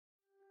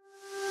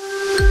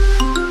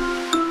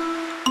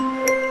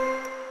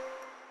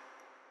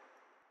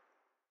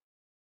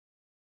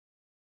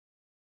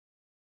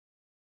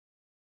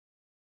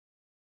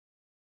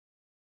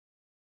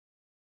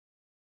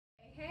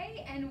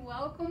and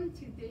welcome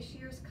to this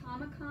year's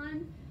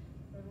Comic-Con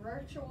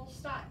virtual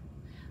style.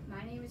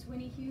 My name is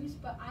Winnie Hughes,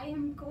 but I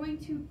am going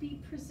to be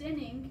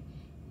presenting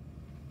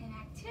an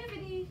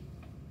activity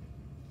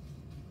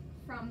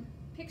from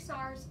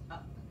Pixar's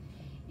Up.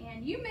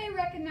 And you may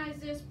recognize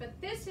this, but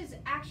this is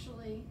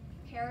actually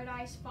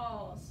Paradise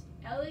Falls,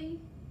 Ellie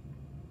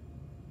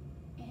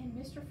and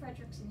Mr.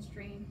 Fredrickson's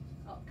dream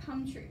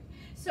come true.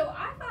 So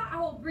I thought I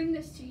will bring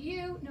this to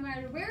you, no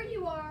matter where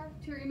you are,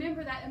 to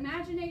remember that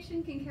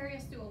imagination can carry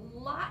us through a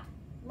lot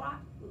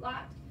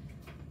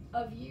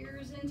of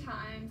years and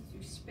time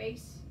through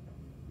space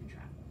and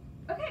travel.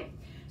 Okay,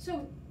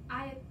 so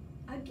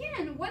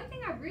again, one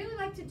thing I really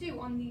like to do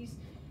on these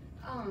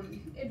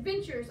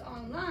adventures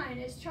online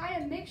is try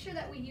to make sure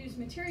that we use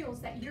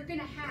materials that you're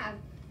gonna have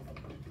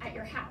at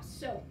your house.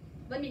 So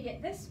let me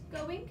get this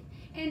going,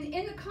 and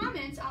in the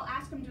comments I'll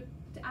ask them to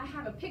I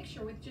have a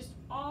picture with just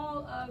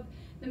all of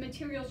the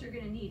materials you're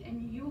going to need,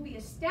 and you will be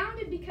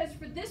astounded because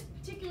for this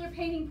particular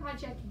painting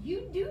project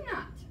you do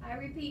not, I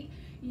repeat,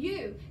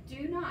 you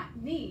do not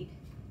need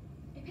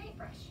a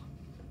paintbrush.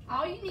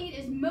 All you need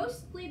is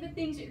mostly the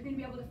things that you're going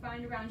to be able to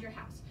find around your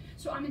house.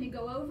 So I'm going to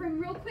go over them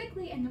real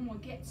quickly and then we'll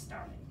get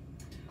started.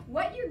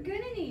 What you're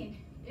going to need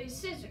is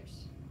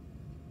scissors.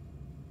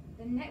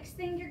 The next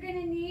thing you're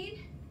going to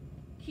need,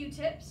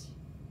 Q-tips.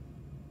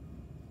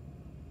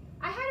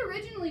 I had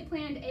originally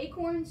planned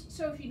acorns,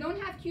 so if you don't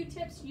have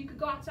Q-tips, you could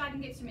go outside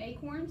and get some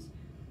acorns.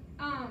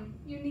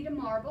 You need a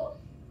marble.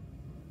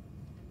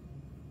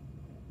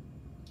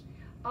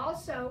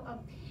 Also, a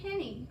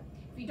penny.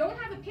 If you don't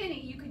have a penny,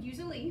 you could use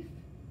a leaf.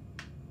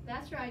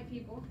 That's right,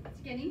 people.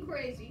 It's getting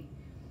crazy.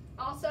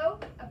 Also,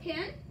 a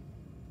pen.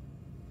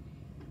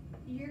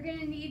 You're going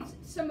to need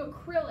some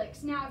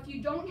acrylics. Now, if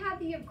you don't have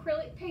the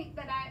acrylic paint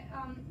that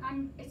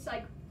it's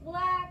like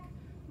black,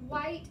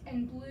 white,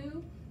 and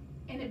blue,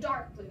 and a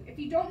dark blue. If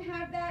you don't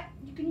have that,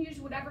 you can use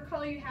whatever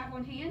color you have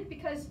on hand,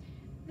 because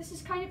this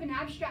is kind of an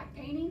abstract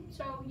painting,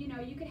 so you know,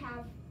 you could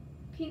have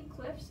pink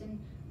cliffs and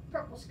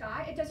purple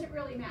sky. It doesn't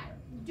really matter.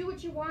 Do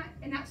what you want,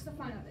 and that's the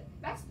fun of it.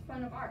 That's the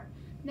fun of art.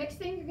 Next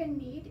thing you're going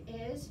to need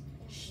is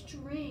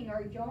string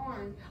or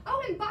yarn.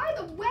 Oh, and by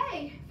the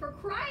way, for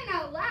crying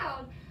out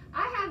loud,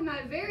 I have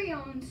my very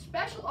own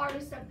special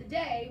artist of the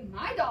day,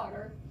 my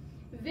daughter,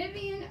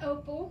 Vivian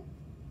Opal,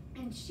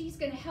 and she's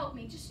going to help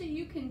me just so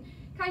you can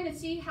kind of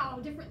see how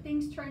different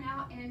things turn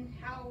out and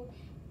how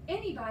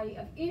anybody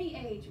of any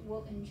age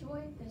will enjoy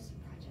this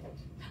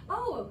project.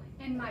 Oh,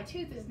 and my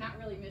tooth is not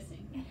really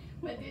missing,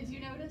 but did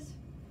you notice?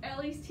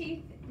 Ellie's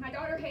teeth, my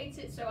daughter hates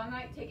it, so I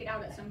might take it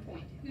out at some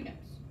point. Who knows?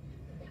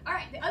 All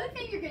right, the other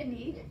thing you're going to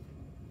need,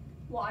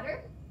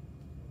 water,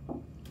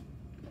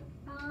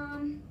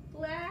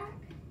 black,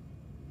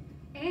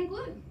 and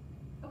glue.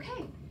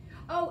 Okay.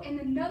 Oh, and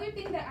another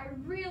thing that I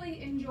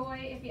really enjoy,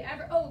 if you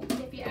ever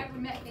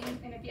met me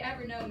and if you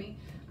ever know me,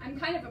 I'm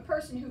kind of a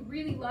person who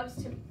really loves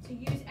to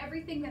use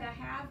everything that I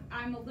have.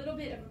 I'm a little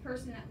bit of a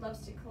person that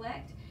loves to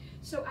collect.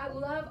 So I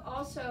love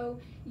also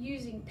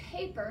using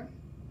paper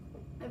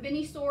of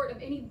any sort,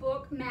 of any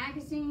book,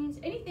 magazines,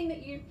 anything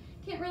that you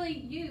can't really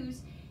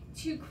use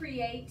to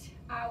create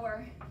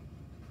our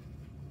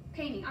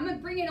painting. I'm going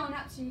to bring it on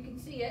up so you can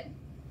see it.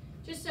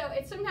 Just so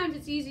sometimes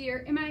it's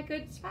easier. Am I a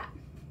good spot?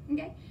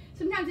 Okay.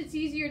 Sometimes it's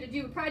easier to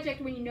do a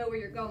project when you know where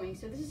you're going.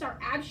 So this is our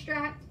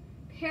abstract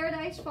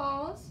Paradise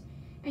Falls,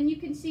 and you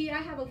can see I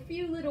have a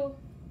few little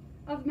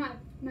of my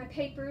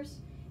papers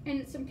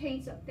and some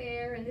paints up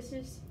there, and this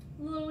is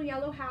a little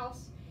yellow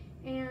house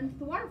and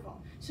the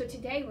waterfall. So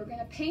today we're going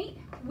to paint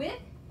with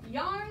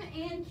yarn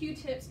and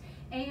Q-tips,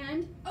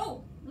 and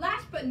oh,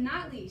 last but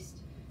not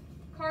least,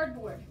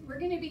 cardboard. We're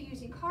going to be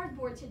using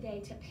cardboard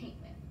today to paint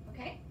with,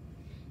 okay?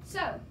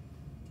 So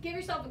give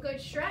yourself a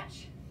good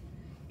stretch.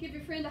 Give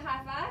your friend a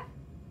high five,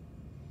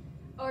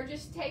 or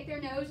just take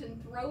their nose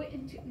and throw it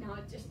into, no,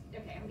 just,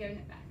 okay, I'm giving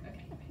it back,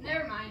 okay,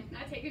 never mind,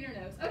 not taking your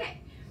nose. Okay,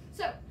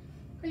 so,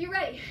 are you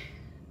ready?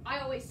 I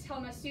always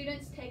tell my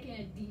students, take in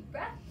a deep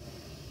breath,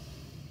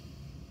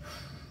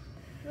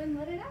 and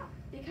let it out,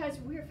 because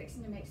we're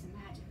fixing to make some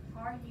magic.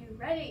 Are you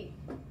ready?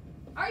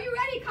 Are you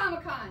ready,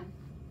 Comic-Con?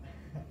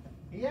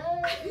 Yeah.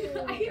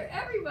 I hear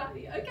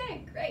everybody.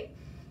 Okay, great.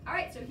 All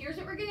right, so here's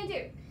what we're gonna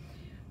do.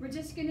 We're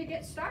just gonna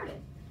get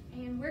started.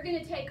 And we're going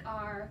to take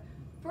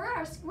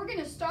we're going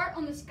to start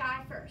on the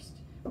sky first.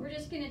 We're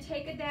just going to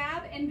take a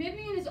dab, and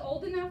Vivian is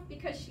old enough,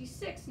 because she's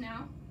 6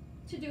 now,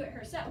 to do it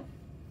herself.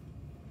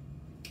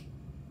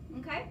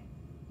 Okay?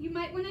 You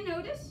might want to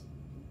notice.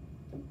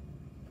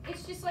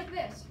 It's just like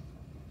this.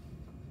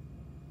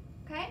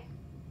 Okay?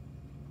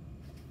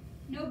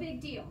 No big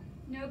deal.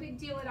 No big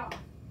deal at all.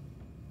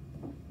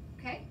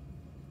 Okay?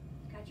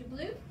 Got your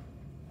blue.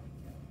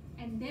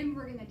 And then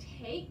we're going to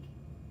take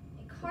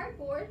a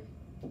cardboard.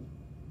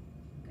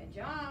 Good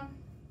job.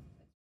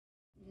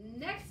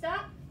 Next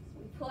up,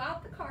 we pull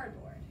out the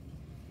cardboard.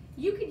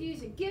 You could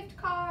use a gift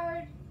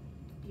card,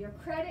 your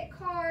credit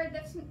card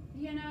that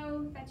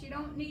you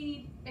don't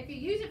need. If you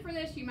use it for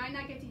this, you might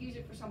not get to use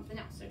it for something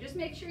else. So just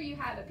make sure you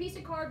have a piece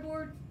of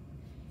cardboard,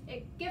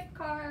 a gift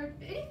card,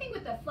 anything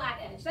with a flat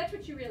edge. That's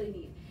what you really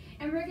need.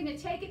 and we're gonna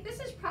take it, this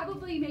is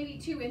probably maybe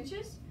 2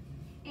 inches,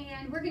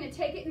 and we're gonna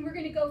take it and we're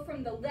gonna go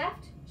from the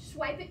left,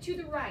 swipe it to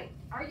the right.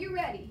 Are you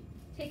ready?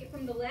 Take it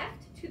from the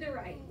left to the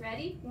right.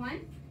 Ready? 1,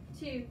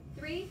 2,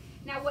 3.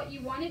 Now what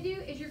you wanna do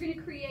is you're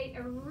gonna create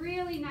a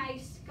really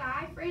nice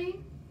sky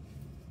frame,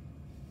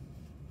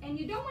 and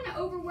you don't wanna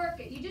overwork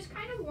it. You just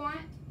kind of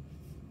want,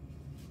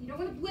 you don't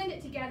wanna blend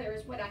it together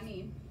is what I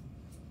mean.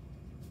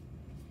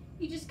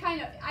 You just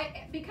kind of,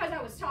 because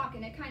I was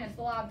talking, it kind of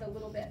blobbed a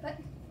little bit, but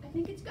I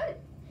think it's good.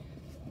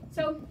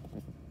 So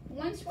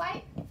 1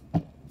 swipe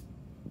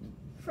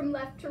from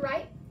left to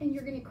right, and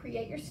you're gonna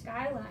create your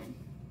skyline,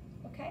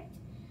 okay?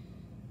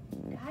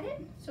 Got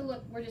it? So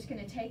look, we're just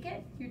gonna take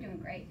it, you're doing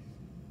great,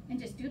 and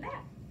just do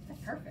that. That's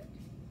perfect,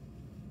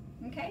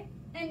 okay?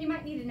 And you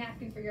might need a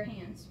napkin for your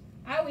hands.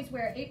 I always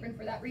wear an apron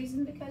for that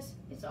reason, because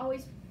it's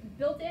always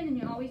built in and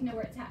you always know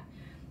where it's at.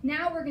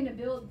 Now we're gonna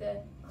build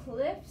the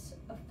cliffs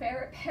of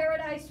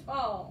Paradise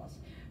Falls.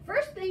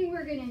 First thing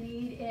we're gonna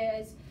need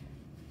is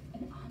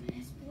an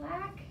ominous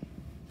black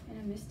and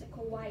a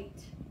mystical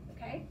white,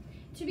 okay?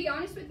 To be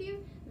honest with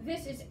you,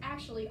 this is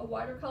actually a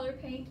watercolor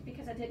paint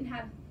because I didn't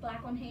have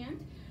black on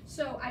hand.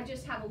 So I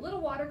just have a little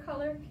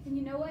watercolor, and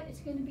you know what? It's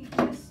gonna be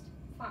just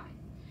fine.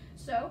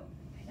 So,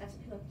 that's,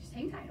 look, just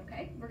hang tight,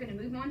 okay? We're gonna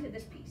move on to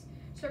this piece.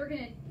 So we're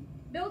gonna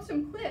build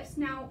some cliffs.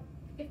 Now,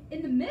 if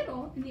in the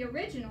middle, in the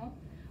original,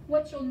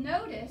 what you'll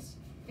notice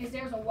is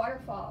there's a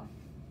waterfall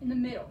in the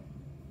middle.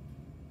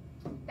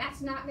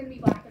 That's not gonna be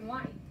black and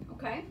white,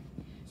 okay?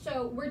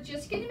 So we're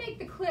just gonna make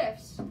the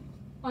cliffs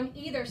on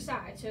either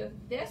side. So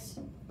this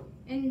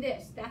and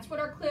this, that's what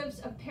our cliffs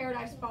of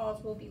Paradise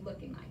Falls will be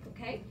looking like,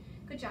 okay?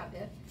 Good job,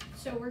 Viv.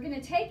 So we're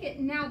gonna take it,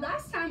 now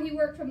last time we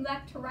worked from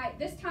left to right.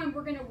 This time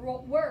we're gonna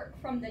work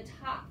from the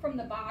top, from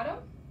the bottom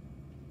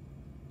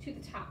to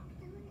the top.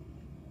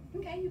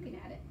 Okay, you can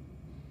add it.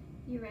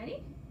 You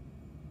ready?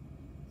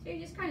 So you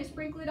just kind of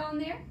sprinkle it on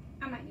there.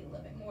 I might need a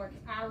little bit more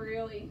because I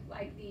really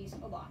like these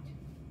a lot.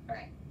 All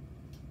right,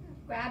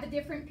 grab a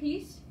different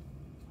piece,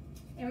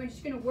 and we're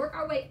just gonna work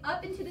our way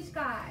up into the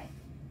sky.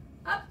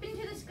 Up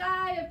into the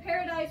sky of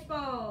Paradise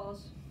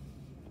Falls.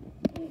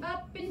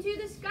 Up into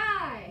the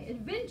sky.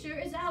 Adventure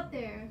is out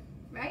there,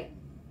 right?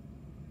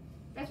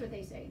 That's what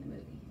they say in the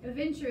movie.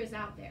 Adventure is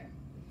out there.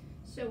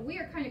 So we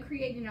are kind of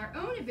creating our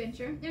own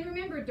adventure. And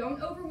remember,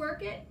 don't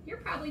overwork it. You're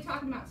probably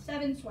talking about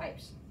 7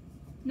 swipes.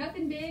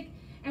 Nothing big.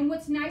 And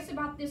what's nice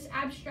about this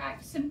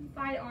abstract,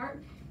 simplified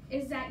art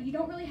is that you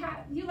don't really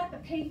have, you let the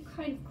paint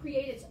kind of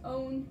create its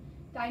own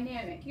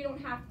dynamic. You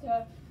don't have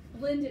to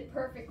blend it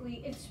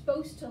perfectly. It's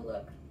supposed to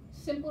look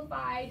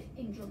simplified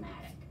and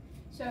dramatic.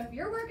 So if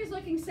your work is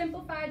looking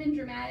simplified and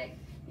dramatic,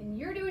 then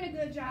you're doing a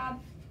good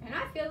job, and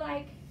I feel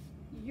like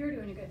you're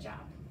doing a good job.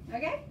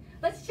 Okay?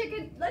 Let's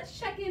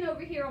check in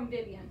over here on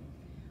Vivian.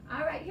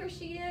 All right, here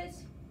she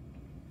is.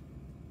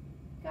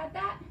 Got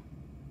that?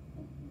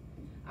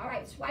 All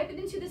right, swipe it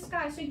into the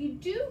sky. So you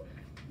do,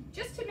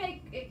 just to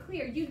make it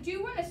clear, you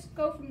do want to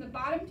go from the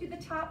bottom to the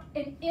top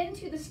and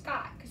into the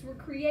sky, because we're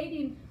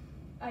creating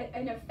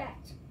an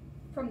effect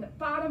from the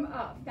bottom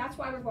up. That's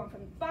why we're going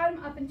from the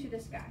bottom up into the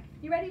sky.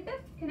 You ready,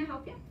 Viv? Can I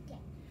help you? Yeah.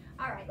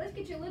 All right, let's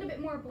get you a little bit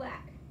more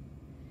black,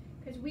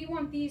 because we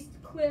want these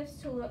cliffs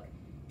to look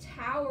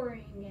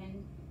towering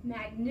and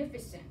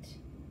magnificent,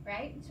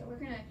 right? So we're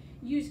gonna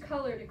use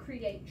color to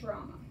create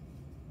drama.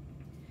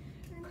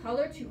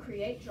 Color to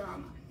create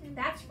drama.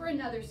 That's for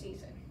another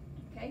season,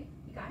 okay?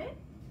 You got it?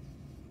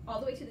 All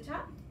the way to the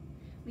top.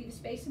 Leave a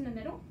space in the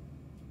middle.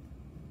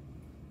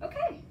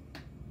 Okay,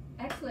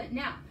 excellent.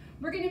 Now,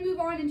 we're gonna move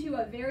on into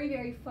a very,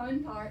 very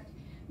fun part.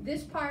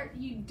 This part,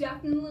 you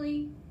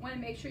definitely wanna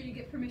make sure you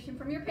get permission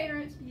from your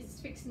parents. It's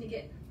fixing to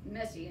get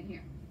messy in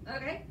here,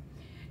 okay?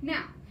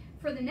 Now,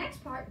 for the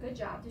next part, good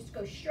job, just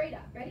go straight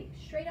up. Ready?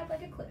 Straight up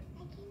like a cliff.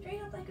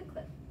 Straight up like a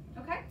cliff,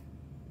 okay?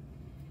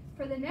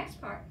 For the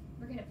next part,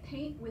 we're gonna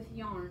paint with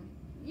yarn.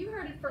 You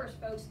heard it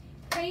first, folks.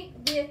 Paint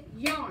with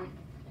yarn.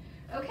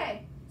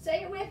 Okay,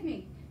 say it with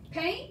me.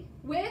 Paint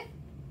with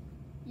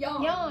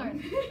yarn.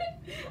 Yarn.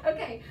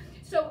 Okay,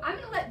 so I'm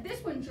gonna let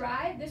this one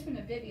dry. This one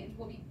of Vivian's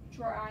will be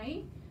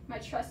drying. My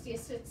trusty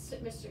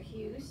assistant, Mr.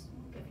 Hughes,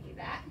 will give you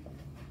that.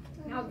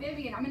 Now,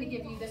 Vivian, I'm gonna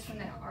give you this one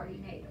that I already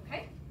made,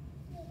 okay?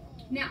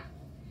 Now,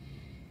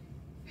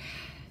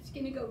 it's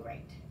gonna go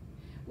great.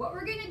 What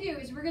we're gonna do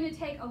is we're gonna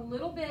take a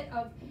little bit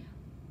of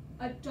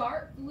a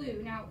dark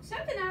blue. Now,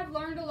 something I've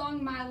learned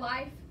along my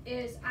life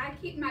is I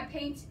keep my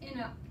paints in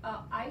a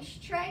ice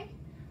tray.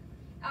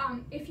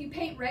 If you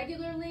paint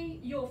regularly,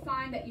 you'll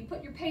find that you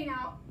put your paint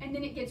out and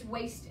then it gets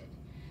wasted.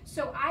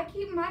 So I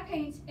keep my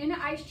paints in an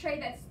ice tray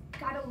that's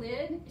got a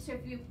lid. So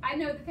if you, I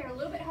know that they're a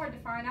little bit hard to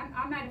find.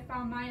 I might have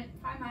found mine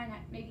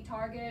at maybe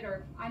Target,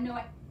 or I know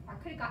I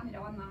could have gotten it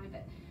online,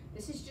 but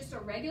this is just a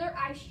regular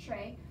ice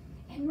tray.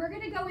 And we're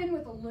gonna go in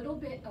with a little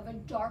bit of a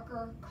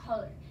darker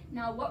color.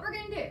 Now what we're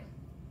gonna do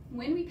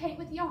when we paint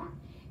with yarn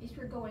is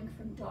we're going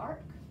from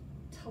dark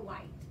to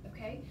light,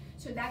 okay?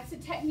 So that's a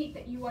technique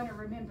that you want to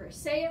remember.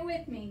 Say it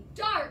with me.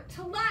 Dark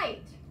to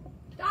light.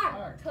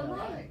 Dark to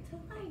light. To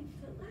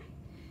light. To light.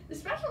 The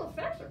special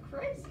effects are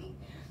crazy.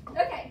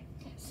 Okay,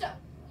 So,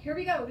 here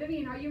we go.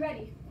 Vivian, are you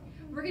ready?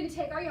 We're going to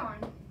take our yarn.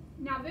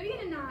 Now,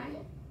 Vivian and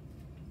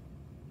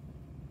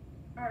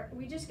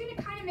we're just going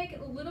to kind of make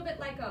it a little bit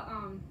like a,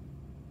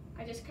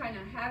 I just kind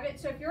of have it.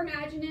 So if you're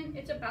imagining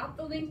it's about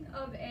the length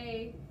of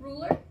a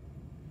ruler,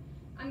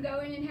 I'm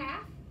going in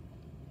half,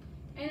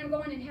 and I'm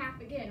going in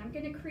half again. I'm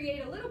going to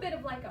create a little bit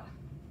of like a,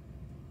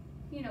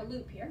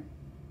 loop here.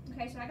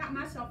 Okay, so I got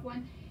myself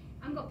one.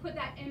 I'm going to put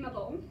that in my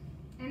bowl.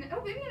 And,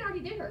 oh, Vivian already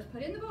did hers.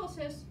 Put it in the bowl,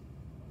 sis.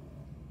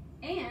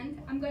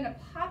 And I'm going to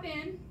pop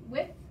in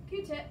with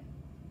Q-tip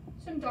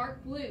some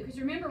dark blue. Because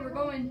remember, we're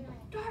going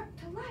dark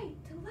to light,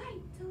 to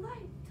light, to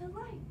light, to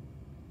light.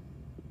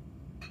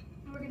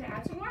 And we're going to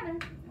add some water.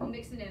 We'll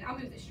mix it in. I'll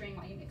move the string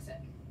while you mix it.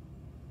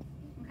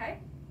 Okay?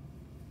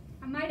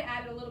 I might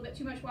have added a little bit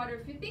too much water.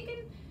 If you're thinking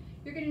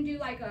you're going to do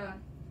like a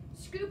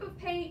scoop of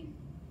paint,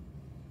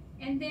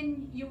 and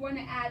then you want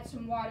to add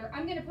some water.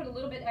 I'm going to put a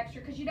little bit extra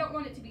because you don't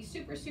want it to be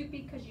super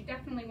soupy, because you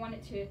definitely want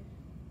it to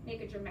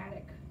make a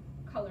dramatic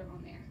color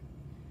on there.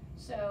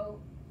 So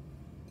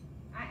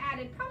I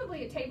added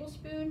probably a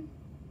tablespoon,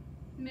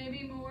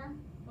 maybe more,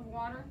 of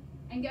water.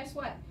 And guess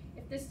what?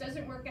 If this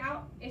doesn't work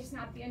out, it's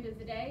not the end of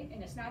the day,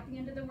 and it's not the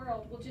end of the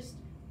world. We'll just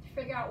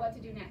figure out what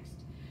to do next.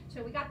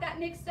 So we got that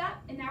mixed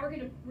up, and now we're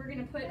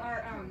gonna put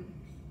our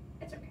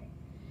it's okay.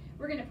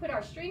 We're gonna put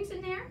our strings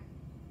in there.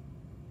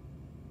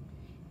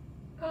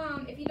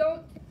 If you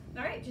don't,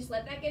 all right, just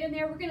let that get in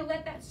there. We're gonna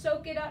let that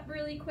soak it up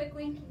really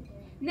quickly.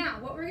 Now,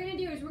 what we're gonna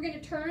do is we're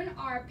gonna turn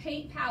our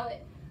paint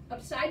palette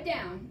upside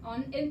down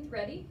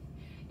ready?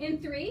 In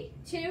 3,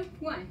 2,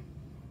 1.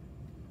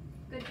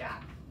 Good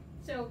job.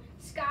 So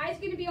sky's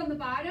gonna be on the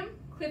bottom,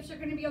 clips are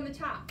gonna be on the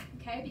top,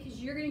 okay?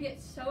 Because you're gonna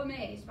get so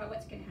amazed by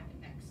what's gonna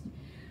happen next.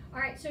 All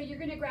right, so you're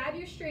gonna grab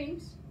your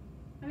strings.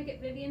 I'm gonna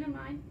get Vivian and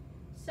mine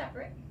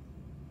separate.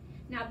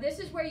 Now this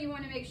is where you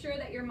want to make sure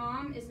that your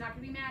mom is not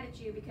going to be mad at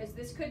you, because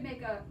this could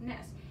make a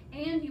mess.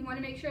 And you want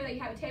to make sure that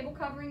you have a table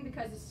covering,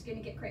 because this is going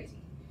to get crazy.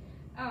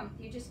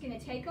 You're just going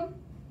to take them,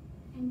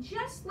 and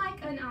just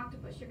like an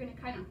octopus, you're going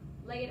to kind of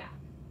lay it out.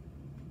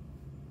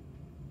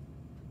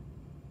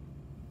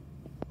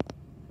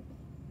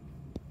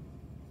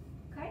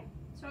 Okay,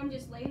 so I'm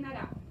just laying that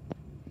out.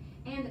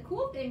 And the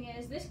cool thing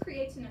is this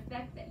creates an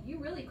effect that you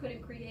really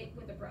couldn't create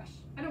with a brush.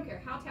 I don't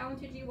care how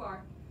talented you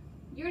are.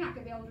 You're not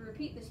going to be able to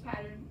repeat this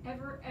pattern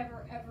ever,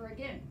 ever, ever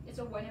again. It's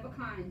a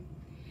one-of-a-kind.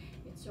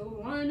 It's a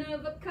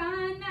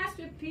one-of-a-kind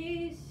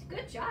masterpiece.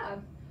 Good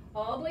job.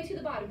 All the way to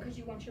the bottom, because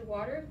you want your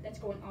water that's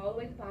going all the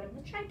way to the bottom.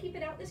 Let's try to keep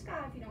it out the sky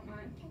if you don't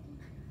mind.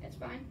 That's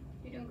fine.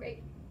 You're doing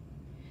great.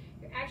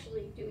 You're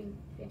actually doing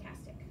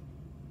fantastic.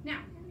 Now,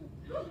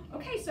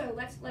 okay, so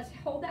let's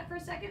hold that for a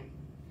second.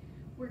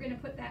 We're going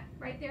to put that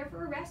right there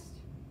for a rest.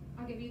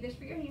 I'll give you this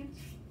for your hands.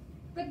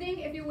 Good thing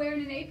if you're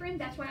wearing an apron,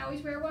 that's why I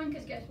always wear one,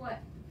 because guess what?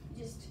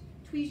 Just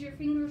tweeze your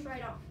fingers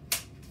right off.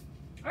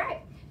 All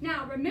right,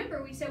 now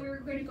remember we said we were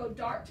going to go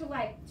dark to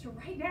light. So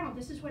right now,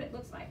 this is what it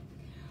looks like.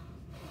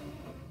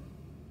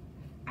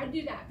 I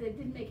do that, but it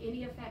didn't make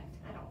any effect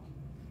at all.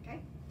 Okay,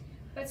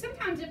 but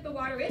sometimes if the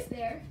water is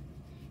there,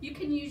 you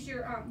can use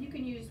your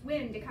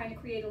wind to kind of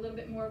create a little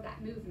bit more of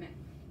that movement.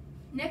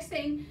 Next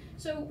thing,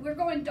 so we're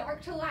going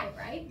dark to light,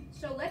 right?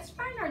 So let's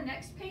find our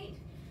next paint.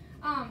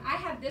 I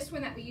have this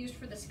one that we used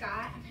for the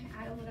sky. I'm going to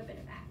add a little bit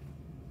of that.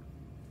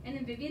 And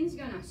then Vivian's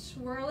going to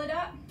swirl it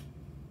up,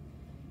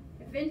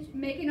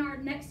 making our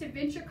next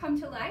adventure come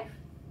to life.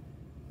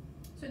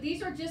 So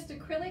these are just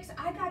acrylics.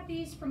 I got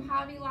these from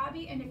Hobby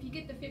Lobby, and if you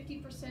get the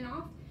 50%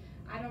 off,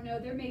 I don't know,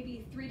 there may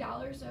be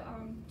 $3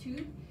 a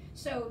tube.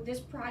 So this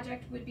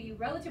project would be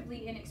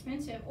relatively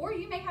inexpensive, or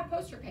you may have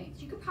poster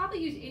paints. You could probably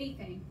use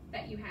anything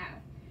that you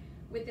have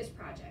with this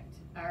project.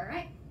 All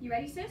right, you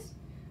ready, sis?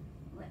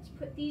 Let's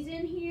put these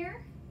in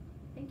here.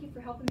 Thank you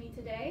for helping me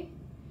today.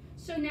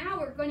 So now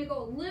we're going to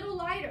go a little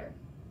lighter.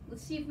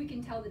 Let's see if we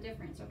can tell the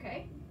difference,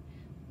 okay?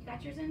 You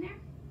got yours in there?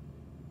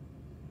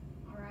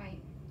 All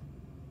right.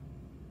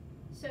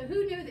 So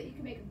who knew that you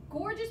could make a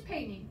gorgeous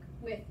painting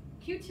with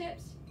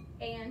Q-tips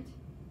and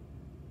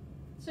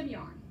some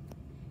yarn?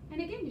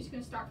 And again, you're just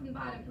going to start from the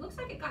bottom. It looks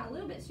like it got a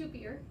little bit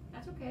soupier.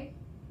 That's okay.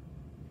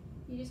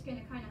 You're just going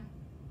to kind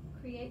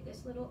of create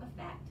this little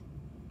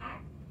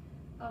act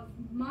of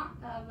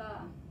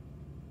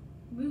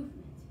movement,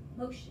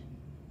 motion.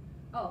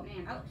 Oh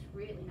man, that looks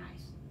really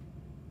nice.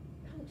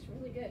 That looks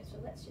really good. So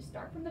let's just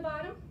start from the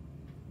bottom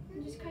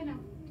and just kind of,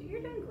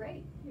 you're doing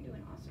great. You're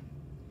doing awesome.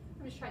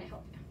 I'm just trying to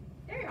help you.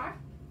 There you are.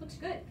 Looks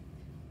good.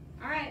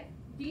 All right.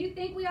 Do you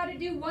think we ought to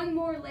do one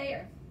more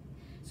layer?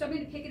 So I'm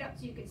going to pick it up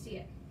so you can see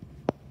it.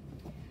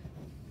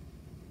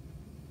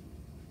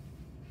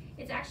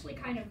 It's actually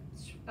kind of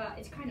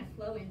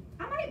flowing.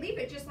 I might leave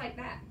it just like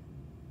that.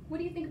 What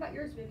do you think about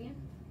yours, Vivian?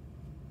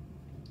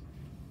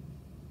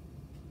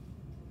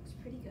 Looks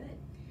pretty good.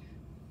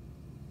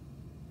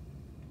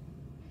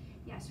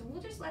 Yeah, so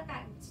we'll just let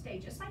that stay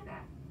just like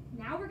that.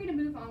 Now we're going to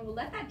move on. We'll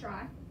let that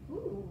dry.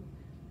 Ooh,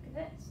 look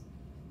at this.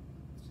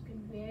 It's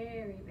looking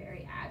very,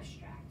 very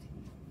abstract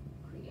and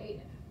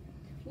creative.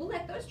 We'll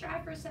let those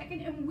dry for a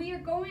second, and we are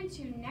going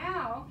to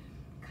now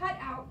cut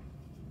out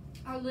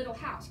our little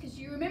house. Because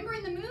you remember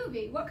in the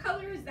movie, what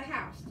color is the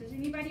house? Does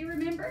anybody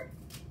remember?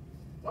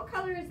 What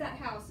color is that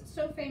house? It's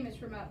so famous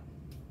from Up.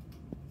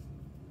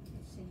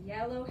 It's a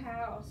yellow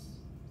house.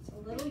 It's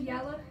a little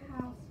yellow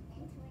house.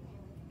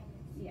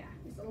 Yeah,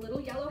 it's a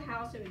little yellow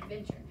house of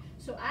adventure.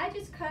 So I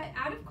just cut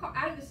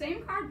out of the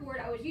same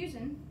cardboard I was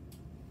using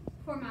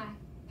for my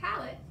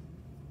palette.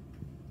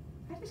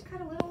 I just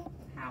cut a little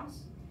house.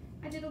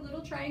 I did a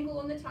little triangle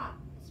on the top.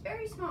 It's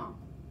very small,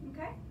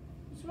 okay?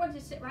 Just wanted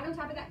to sit right on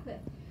top of that cliff.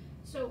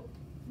 So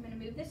I'm gonna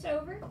move this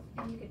over,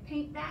 and you could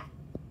paint that.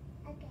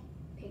 Okay.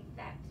 Paint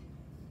that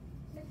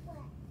With what?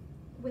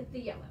 with the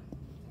yellow,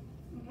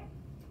 okay?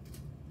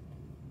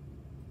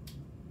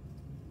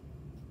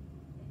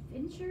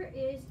 Adventure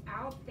is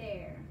out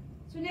there.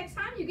 So next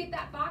time you get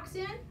that box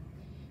in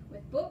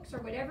with books or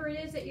whatever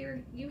it is that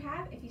you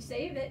have, if you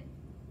save it,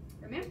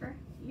 remember,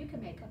 you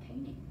can make a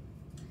painting.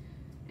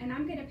 And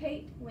I'm gonna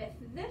paint with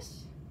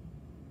this.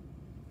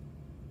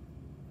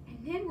 And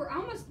then we're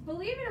almost,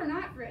 believe it or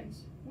not,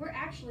 friends, we're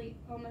actually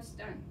almost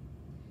done.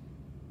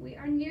 We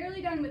are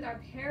nearly done with our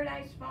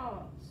Paradise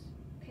Falls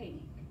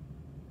painting.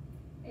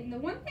 And the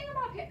one thing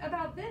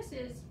about this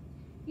is,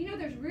 you know,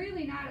 there's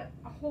really not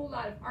a whole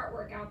lot of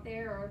artwork out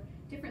there or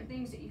different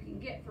things that you can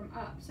get from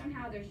Up.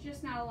 Somehow there's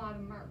just not a lot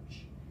of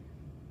merch.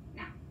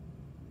 Now,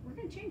 we're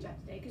gonna change that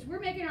today because we're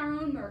making our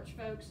own merch,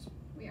 folks.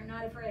 We are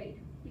not afraid.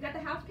 You got the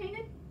house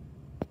painted?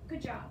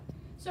 Good job.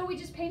 So we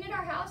just painted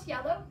our house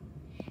yellow.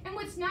 And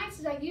what's nice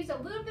is I used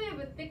a little bit of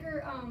a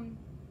thicker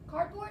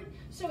cardboard,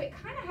 so it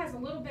kind of has a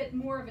little bit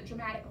more of a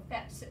dramatic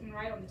effect sitting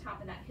right on the top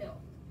of that hill.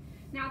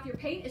 Now, if your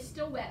paint is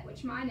still wet,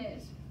 which mine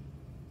is,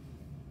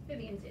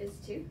 Vivian's is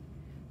too,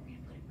 we're gonna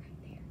put it right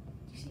there.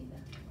 Do you see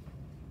that?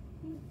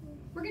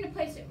 We're gonna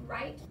place it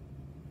right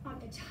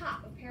on the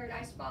top of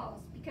Paradise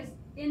Falls because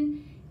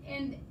in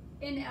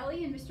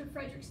Ellie and Mr.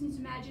 Fredrickson's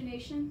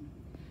imagination,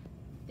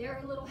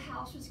 their little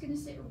house was gonna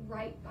sit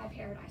right by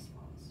Paradise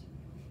Falls.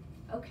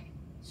 Okay.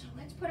 So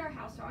let's put our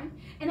house on.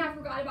 And I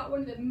forgot about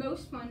one of the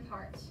most fun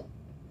parts.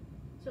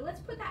 So let's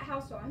put that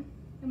house on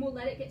and we'll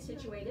let it get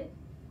situated.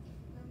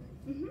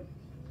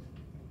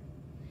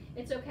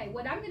 It's okay.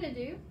 What I'm going to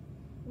do,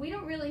 we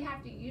don't really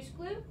have to use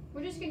glue.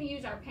 We're just going to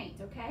use our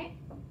paint, okay?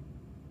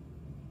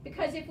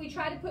 Because if we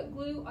try to put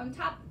glue on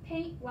top of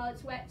paint while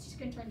it's wet, it's just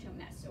going to turn into a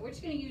mess. So we're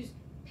just going to use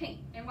paint.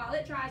 And while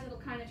it dries, it'll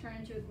kind of turn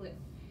into a glue.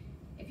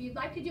 If you'd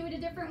like to do it a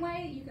different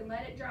way, you can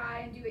let it dry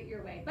and do it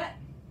your way. But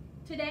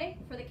today,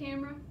 for the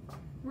camera,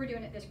 we're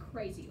doing it this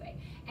crazy way.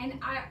 And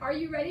are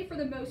you ready for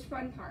the most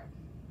fun part?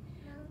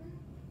 Mama,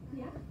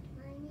 Yeah?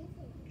 mine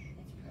isn't.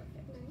 It's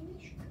perfect. Mine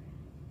is good.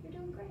 You're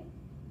doing great.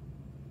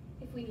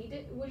 If we need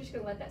it, we're just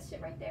going to let that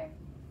sit right there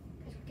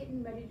because we're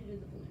getting ready to do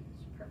the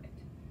balloons. Perfect.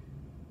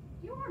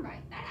 You are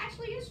right. That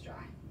actually is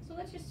dry. So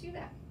let's just do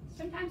that.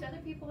 Sometimes other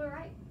people are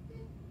right.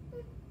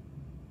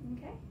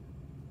 Okay?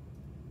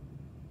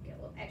 Get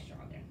a little extra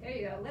on there. There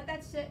you go. Let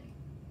that sit.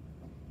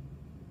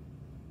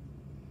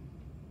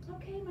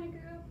 Okay, my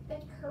girl,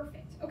 that's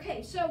perfect.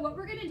 Okay, so what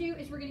we're gonna do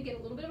is we're gonna get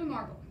a little bit of a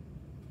marble.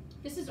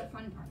 This is a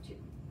fun part too.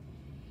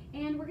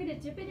 And we're gonna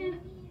dip it in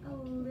a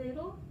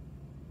little.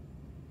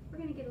 We're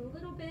gonna get a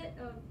little bit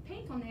of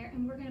paint on there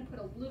and we're gonna put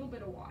a little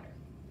bit of water.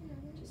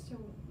 Just so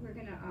we're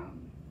gonna,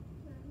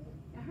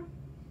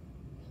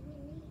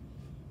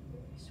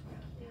 swirl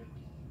it down.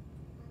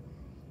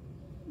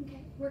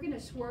 Okay, we're gonna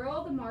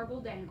swirl the marble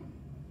down.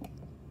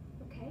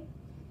 Okay,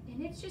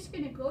 and it's just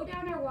gonna go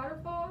down our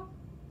waterfall.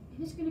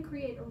 And it's going to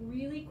create a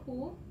really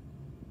cool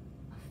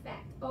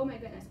effect. Oh my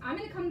goodness. I'm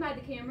going to come by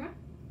the camera.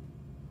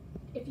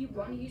 If you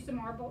want to use the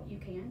marble, you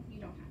can. You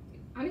don't have to.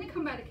 I'm going to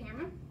come by the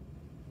camera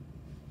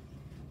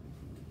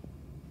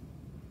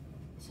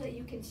so that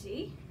you can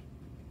see.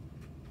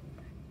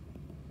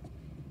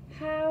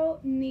 How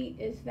neat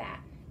is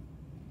that?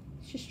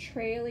 It's just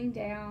trailing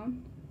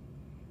down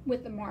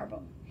with the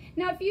marble.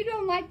 Now, if you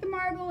don't like the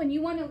marble and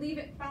you want to leave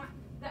it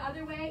the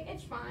other way,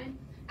 it's fine.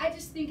 I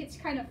just think it's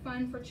kind of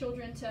fun for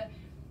children to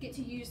get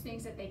to use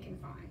things that they can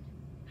find.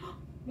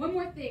 One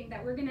more thing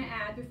that we're gonna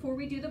add before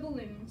we do the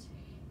balloons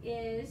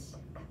is,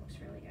 that looks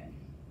really good.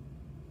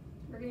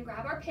 We're gonna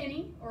grab our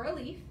penny or a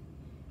leaf.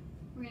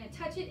 We're gonna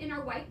touch it in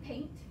our white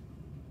paint.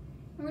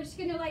 And we're just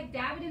gonna like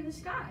dab it in the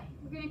sky.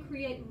 We're gonna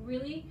create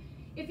really,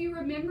 if you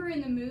remember in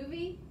the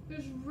movie,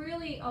 there's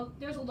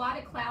a lot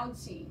of cloud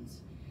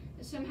scenes.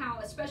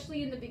 Somehow,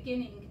 especially in the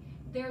beginning,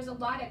 there's a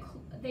lot of,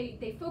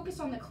 they focus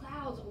on the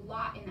clouds a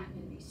lot in that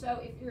movie.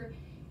 So if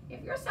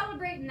you're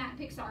celebrating that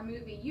Pixar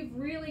movie, you've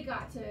really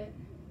got to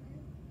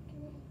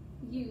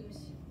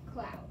use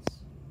clouds,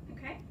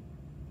 okay?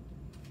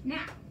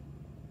 Now,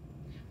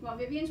 while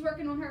Vivian's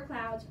working on her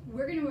clouds,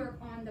 we're gonna work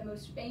on the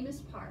most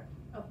famous part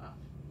of Up.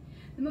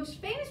 The most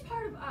famous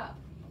part of Up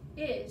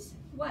is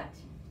what?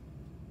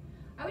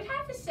 I would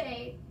have to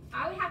say,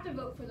 I would have to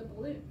vote for the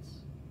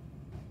balloons,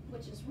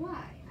 which is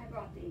why I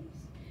brought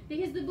these.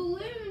 Because the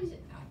balloons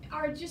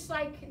are just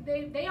like,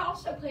 they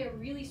also play a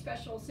really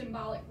special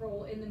symbolic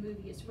role in the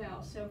movie as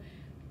well. So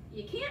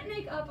you can't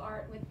make Up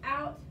art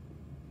without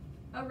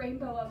a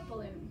rainbow of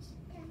balloons.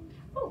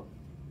 Oh,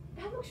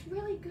 That looks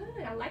really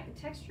good. I like the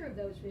texture of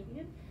those,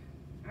 Vivian.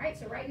 All right,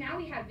 so right now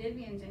we have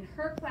Vivian's, and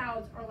her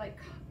clouds are like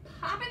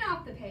popping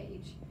off the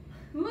page,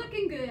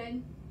 looking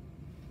good.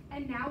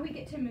 And now we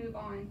get to move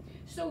on.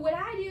 So what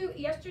I do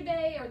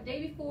yesterday or the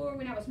day before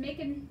when I was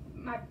making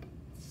my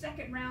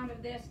second round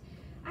of this,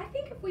 I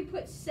think if we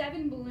put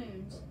 7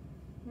 balloons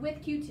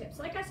with Q-tips,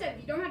 like I said,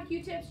 if you don't have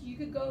Q-tips, you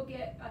could go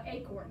get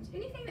acorns.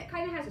 Anything that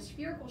kind of has a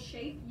spherical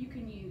shape, you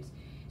can use.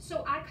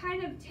 So I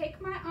kind of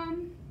take my,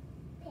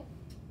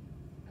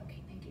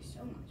 okay, thank you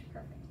so much,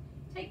 perfect.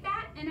 Take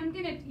that, and I'm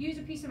gonna use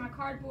a piece of my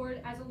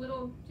cardboard as a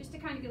little, just to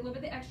kind of get a little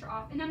bit of the extra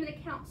off, and I'm gonna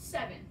count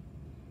 7.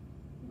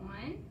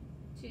 1,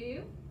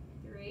 2,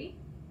 3,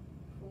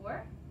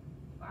 4,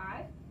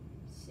 5,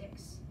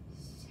 6,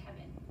 7.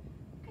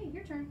 Okay,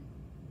 your turn.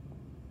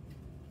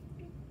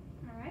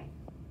 All right.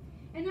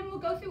 And then we'll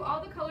go through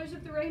all the colors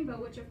of the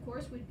rainbow, which of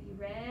course would be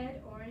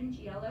red, orange,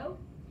 yellow,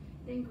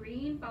 then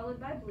green, followed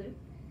by blue.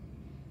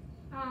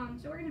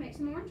 So we're gonna make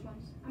some orange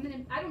ones.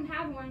 I don't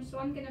have orange, so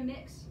I'm gonna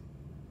mix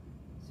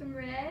some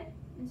red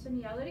and some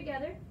yellow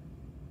together.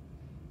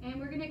 And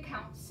we're gonna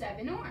count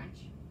 7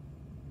 orange.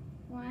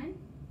 1,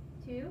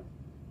 2,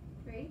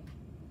 3,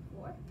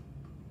 4,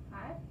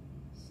 5,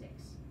 6,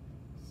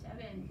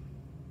 7.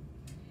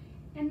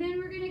 And then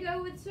we're gonna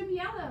go with some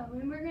yellow,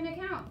 and we're gonna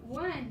count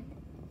 1,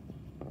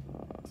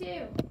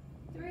 2,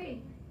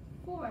 3,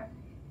 4,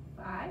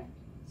 5,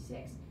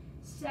 6,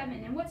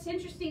 7. And what's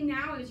interesting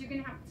now is you're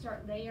gonna have to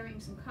start layering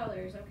some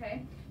colors,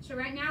 okay? So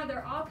right now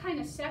they're all kind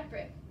of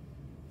separate.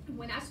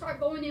 When I start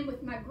going in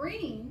with my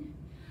green,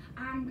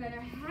 I'm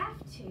gonna have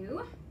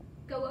to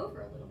go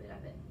over a little bit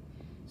of it.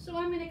 So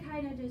I'm gonna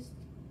kind of just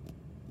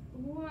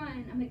I'm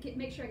gonna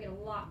make sure I get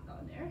a lot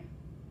on there.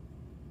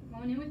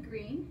 Going in with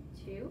green,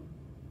 2,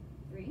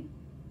 3,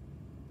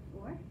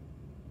 4,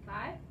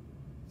 5,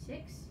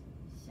 6,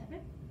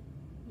 7.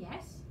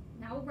 Yes.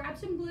 Now we'll grab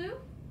some blue.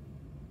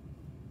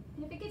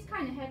 And if it gets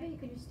kind of heavy, you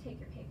can just take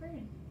your paper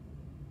and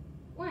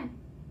 1,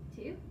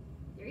 2,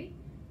 3,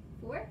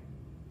 4,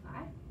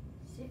 5,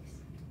 6,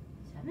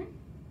 7.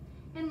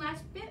 And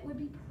last bit would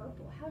be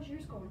purple. How's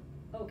yours going?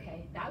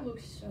 Okay, that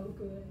looks so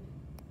good.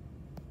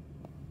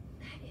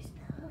 That is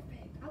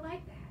perfect. I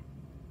like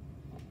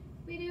that.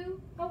 We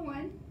do a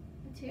 1,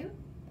 a 2,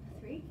 a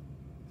 3,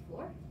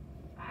 4,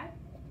 5,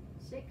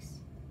 6,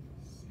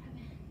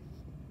 7.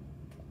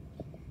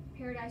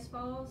 Paradise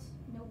Falls.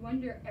 No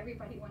wonder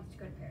everybody wants to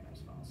go to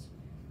Paradise Falls.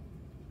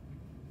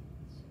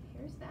 So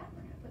here's that.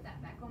 We're going to put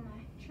that back on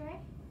my tray.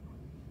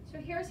 So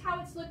here's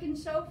how it's looking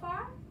so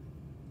far.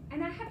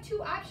 And I have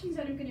 2 options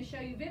that I'm going to show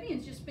you.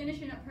 Vivian's just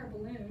finishing up her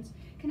balloons.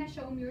 Can I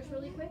show them yours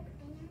really quick?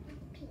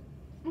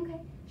 Okay.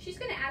 She's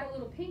going to add a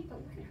little pink, but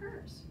look at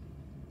hers.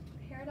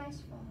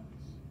 Paradise Falls.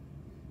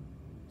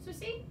 So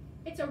see,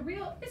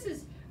 this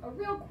is a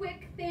real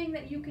quick thing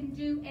that you can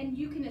do, and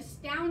you can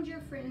astound your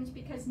friends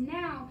because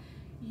now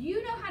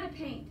you know how to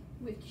paint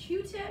with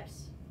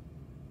Q-tips,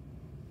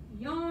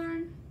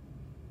 yarn,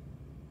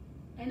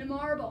 and a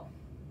marble.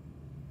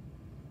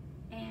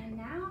 And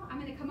now I'm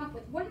going to come up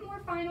with one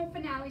more final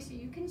finale so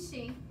you can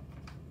see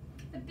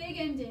the big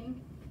ending.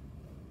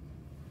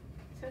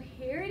 So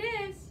here it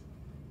is.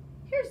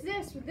 Here's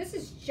this. This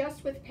is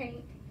just with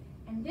paint.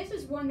 And this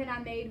is one that I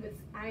made with,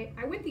 I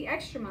went the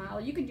extra mile.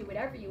 You can do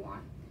whatever you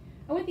want.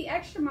 I went the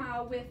extra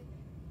mile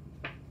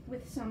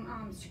with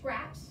some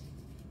scraps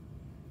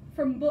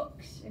from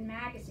books and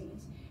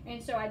magazines.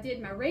 And so I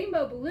did my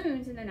rainbow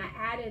balloons, and then I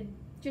added,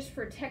 just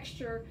for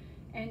texture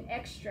and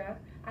extra,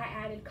 I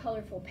added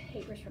colorful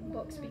papers from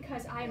books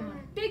because I am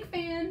a big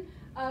fan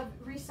of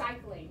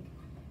recycling.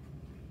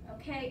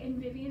 Okay, and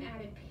Vivian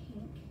added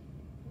pink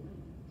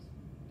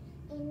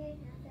balloons.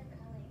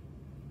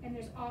 And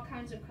there's all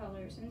kinds of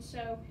colors. And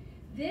so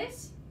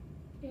this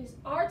is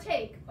our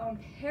take on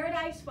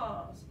Paradise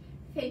Falls.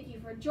 Thank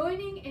you for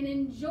joining, and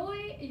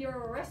enjoy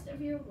your rest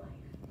of your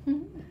life.